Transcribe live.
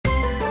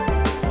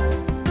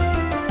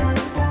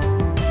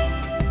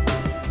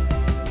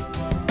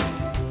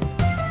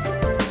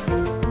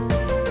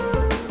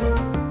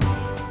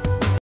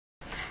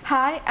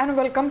Hi and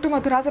welcome to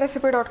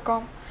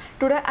madhurasrecipe.com.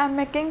 Today I am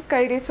making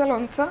kairicha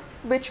loncha,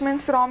 which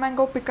means raw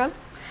mango pickle,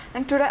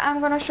 and today I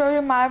am going to show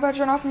you my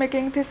version of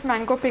making this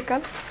mango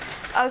pickle.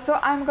 Also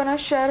I am going to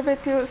share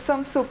with you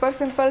some super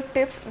simple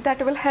tips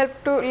that will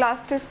help to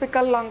last this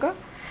pickle longer.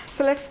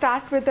 So let's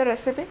start with the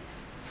recipe.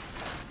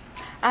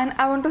 And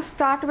I want to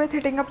start with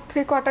heating up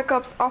 3/4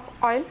 cups of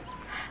oil,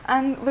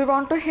 and we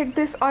want to heat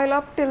this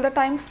oil up till the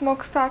time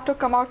smoke start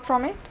to come out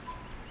from it.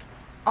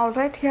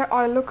 Alright, here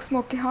oil looks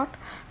smoky hot.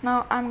 Now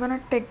I'm gonna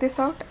take this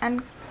out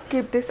and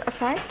keep this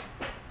aside,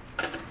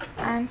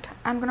 and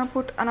I'm gonna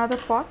put another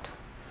pot.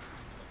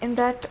 In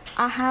that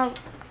I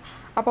have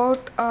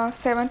about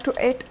 7 to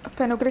 8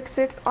 fenugreek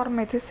seeds or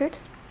methi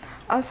seeds.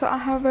 Also I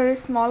have very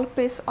small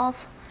piece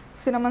of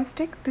cinnamon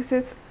stick. This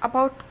is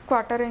about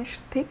 1/4 inch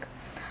thick,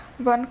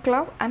 1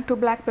 clove and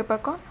 2 black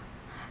peppercorn,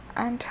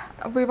 and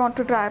we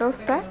want to dry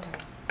roast that.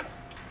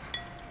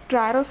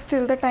 Dry roast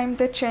till the time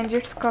they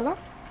change its color.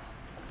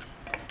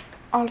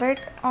 Alright,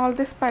 all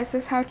the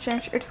spices have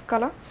changed its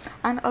color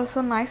and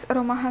also nice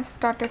aroma has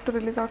started to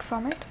release out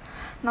from it.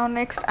 Now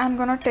next I'm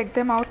gonna take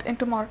them out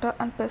into mortar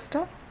and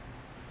pestle,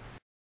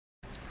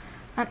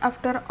 and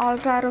after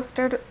all dry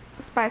roasted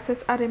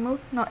spices are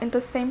removed, now in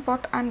the same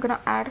pot I'm gonna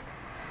add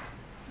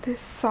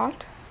this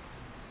salt.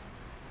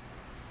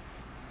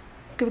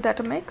 Give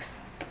that a mix,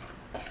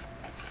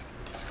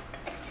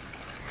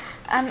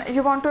 and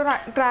you want to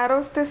dry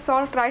roast this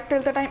salt right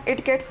till the time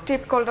it gets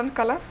deep golden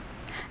color.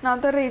 Now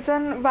the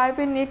reason why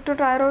we need to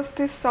dry roast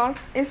this salt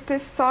is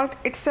this salt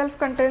itself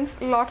contains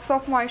lots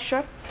of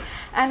moisture,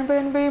 and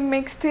when we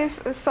mix this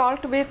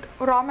salt with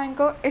raw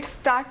mango, it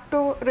starts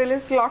to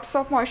release lots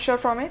of moisture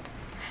from it,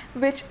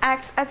 which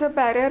acts as a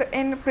barrier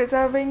in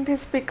preserving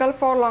this pickle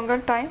for longer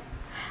time.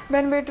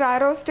 When we dry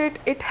roast it,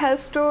 it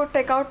helps to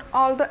take out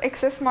all the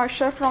excess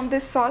moisture from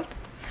this salt,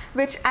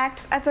 which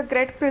acts as a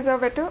great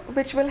preservative,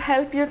 which will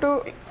help you to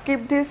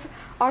keep this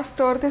or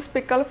store this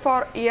pickle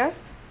for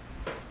years.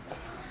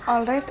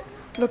 Alright,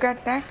 look at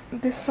that,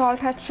 this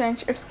salt has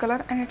changed its color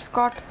and it's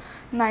got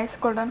nice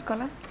golden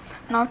color.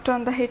 Now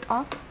turn the heat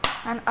off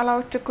and allow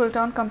it to cool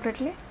down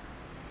completely.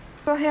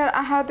 So here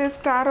I have this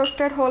dry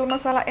roasted whole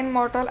masala in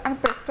mortar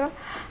and pestle.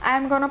 I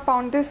am gonna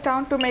pound this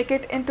down to make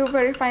it into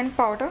very fine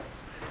powder.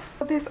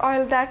 This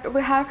oil that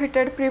we have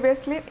heated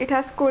previously, it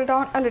has cooled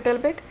down a little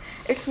bit.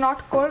 It's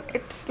not cold,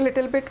 it's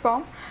little bit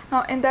warm.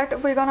 Now in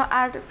that we're gonna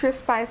add few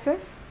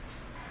spices.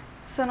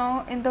 So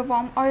now in the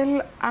warm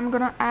oil I'm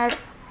gonna add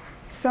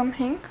some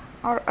hing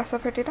or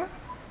asafoetida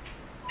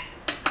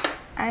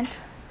and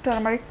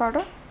turmeric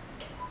powder,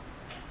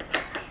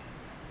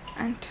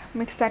 and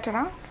mix that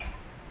around.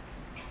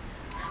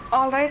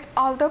 Alright,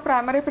 all the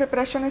primary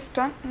preparation is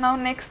done. Now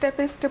next step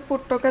is to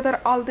put together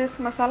all this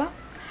masala.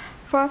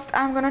 First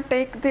I am gonna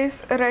take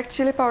this red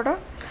chili powder,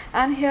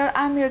 and here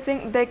I am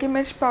using degi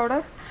mirch powder,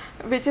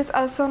 which is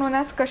also known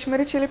as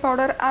Kashmiri chili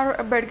powder or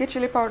bedgi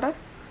chili powder.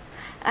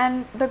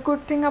 And the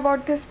good thing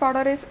about this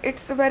powder is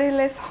it's very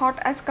less hot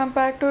as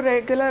compared to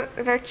regular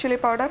red chili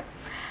powder,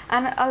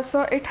 and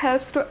also it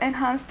helps to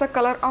enhance the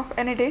color of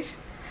any dish.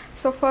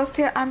 So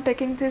first here I am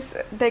taking this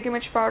degi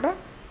mirch powder,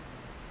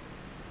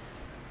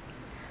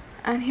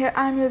 and here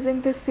I am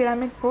using this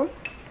ceramic bowl.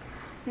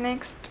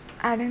 Next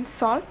add in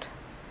salt.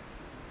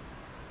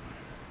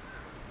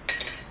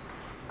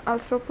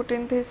 Also put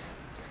in this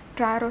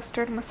dry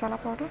roasted masala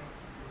powder,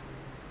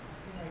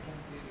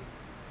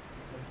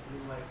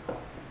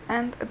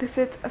 and this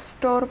is a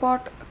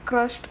store-bought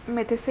crushed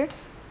methi seeds.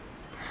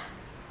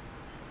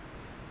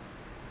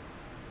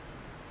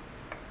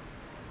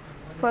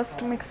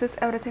 First mix this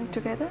everything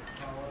together.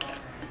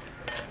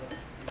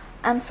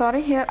 I'm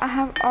sorry, here I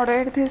have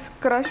ordered these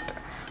crushed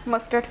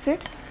mustard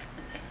seeds,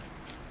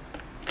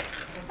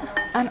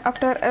 and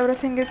after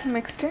everything is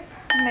mixed in,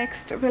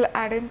 next we'll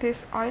add in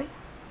this oil.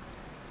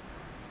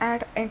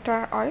 Add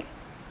entire oil,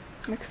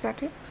 mix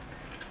that in.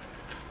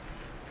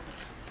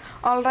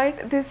 Alright,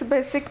 this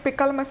basic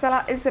pickle masala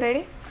is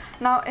ready.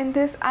 Now in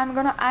this I am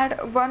gonna add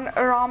 1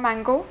 raw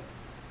mango,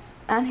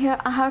 and here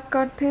I have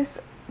cut this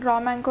raw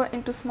mango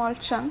into small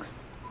chunks.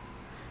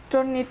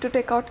 Don't need to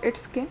take out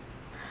its skin.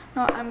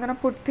 Now I am gonna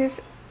put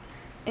this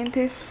in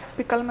this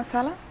pickle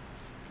masala,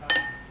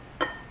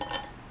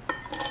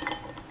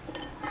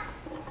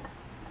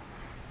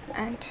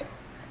 and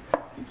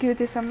give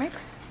this a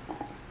mix.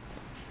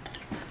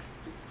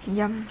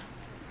 Yum,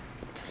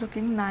 it's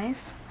looking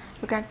nice.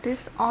 Look at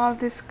this, all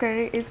this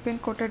curry is been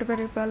coated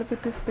very well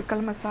with this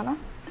pickle masala.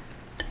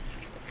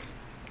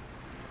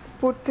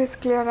 Put this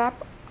clear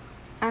wrap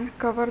and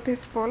cover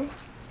this bowl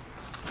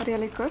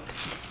really good.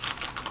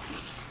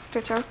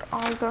 Stretch out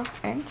all the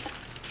ends.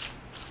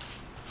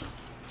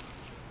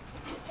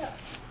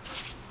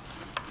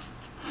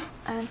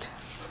 And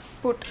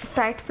put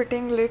tight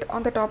fitting lid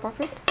on the top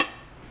of it.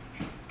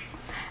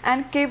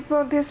 And keep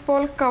this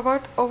bowl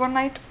covered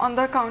overnight on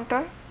the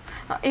counter.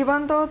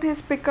 Even though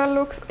this pickle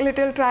looks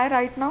little dry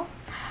right now,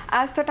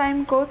 as the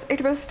time goes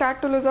it will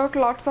start to lose out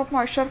lots of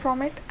moisture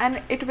from it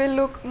and it will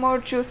look more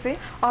juicy.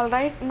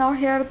 Alright, now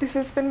here this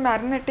has been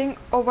marinating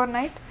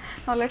overnight.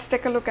 Now let's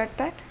take a look at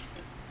that.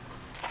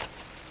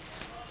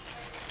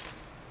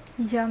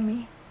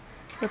 Yummy.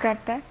 Look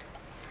at that.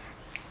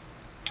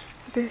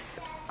 These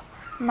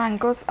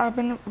mangoes are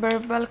been very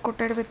well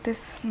coated with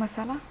this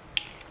masala.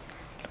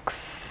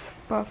 Looks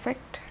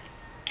perfect.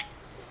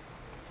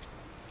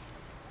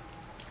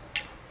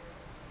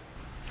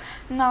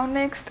 Now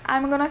next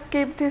I'm gonna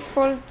keep this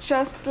bowl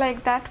just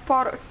like that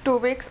for 2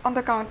 weeks on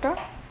the counter.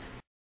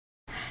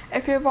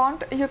 If you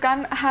want, you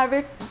can have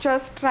it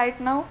just right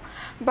now,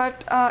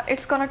 but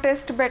it's gonna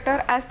taste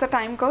better as the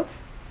time goes.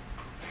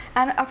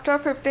 And after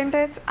 15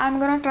 days I'm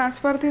gonna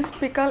transfer this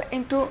pickle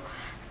into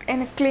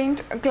a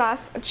cleaned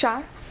glass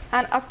jar.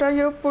 And after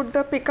you put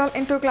the pickle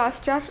into glass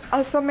jar,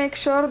 also make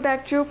sure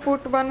that you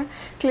put one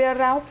clear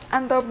wrap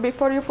and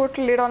before you put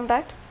lid on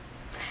that.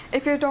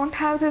 If you don't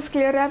have this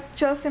clear wrap,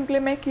 just simply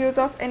make use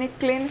of any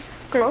clean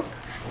cloth.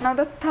 Now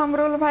the thumb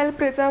rule while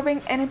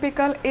preserving any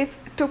pickle is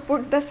to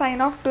put the sign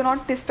of do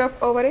not disturb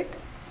over it.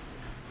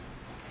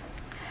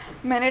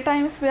 Many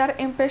times we are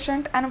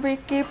impatient and we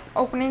keep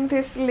opening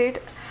this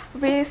lid.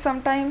 We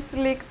sometimes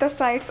leak the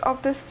sides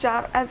of this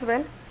jar as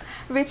well,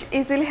 which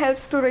easily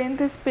helps to ruin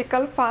this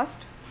pickle fast.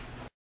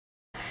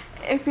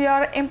 If you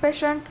are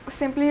impatient,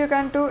 simply you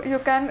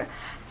can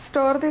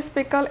store this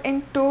pickle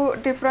in 2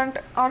 different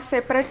or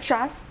separate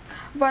jars,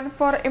 one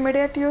for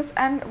immediate use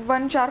and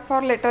one jar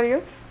for later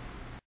use.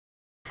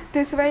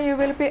 This way you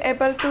will be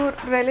able to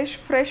relish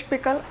fresh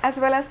pickle as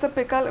well as the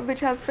pickle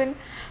which has been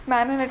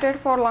marinated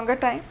for longer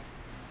time.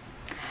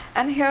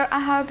 And here I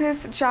have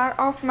this jar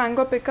of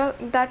mango pickle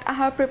that I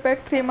have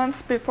prepared 3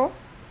 months before.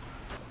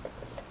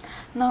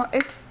 Now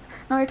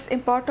it's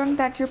important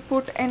that you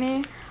put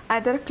any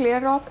either clear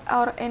wrap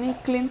or any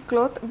clean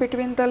cloth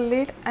between the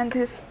lid and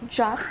this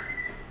jar.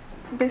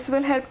 This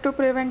will help to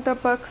prevent the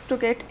bugs to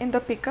get in the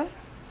pickle.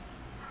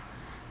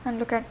 And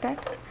look at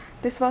that.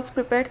 This was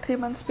prepared 3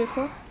 months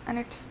before and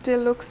it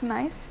still looks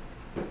nice.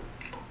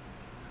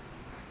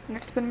 And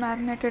it's been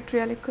marinated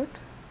really good.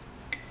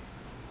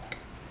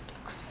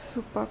 Looks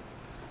superb.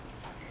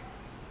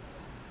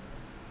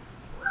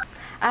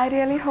 I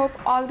really hope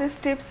all these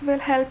tips will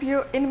help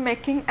you in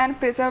making and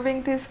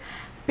preserving this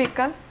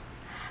pickle.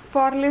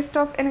 For list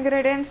of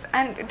ingredients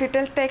and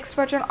detailed text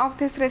version of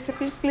this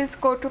recipe, please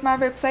go to my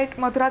website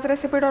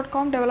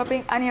madhurajrecipe.com,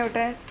 developing a new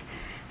taste.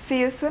 See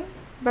you soon.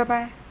 Bye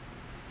bye.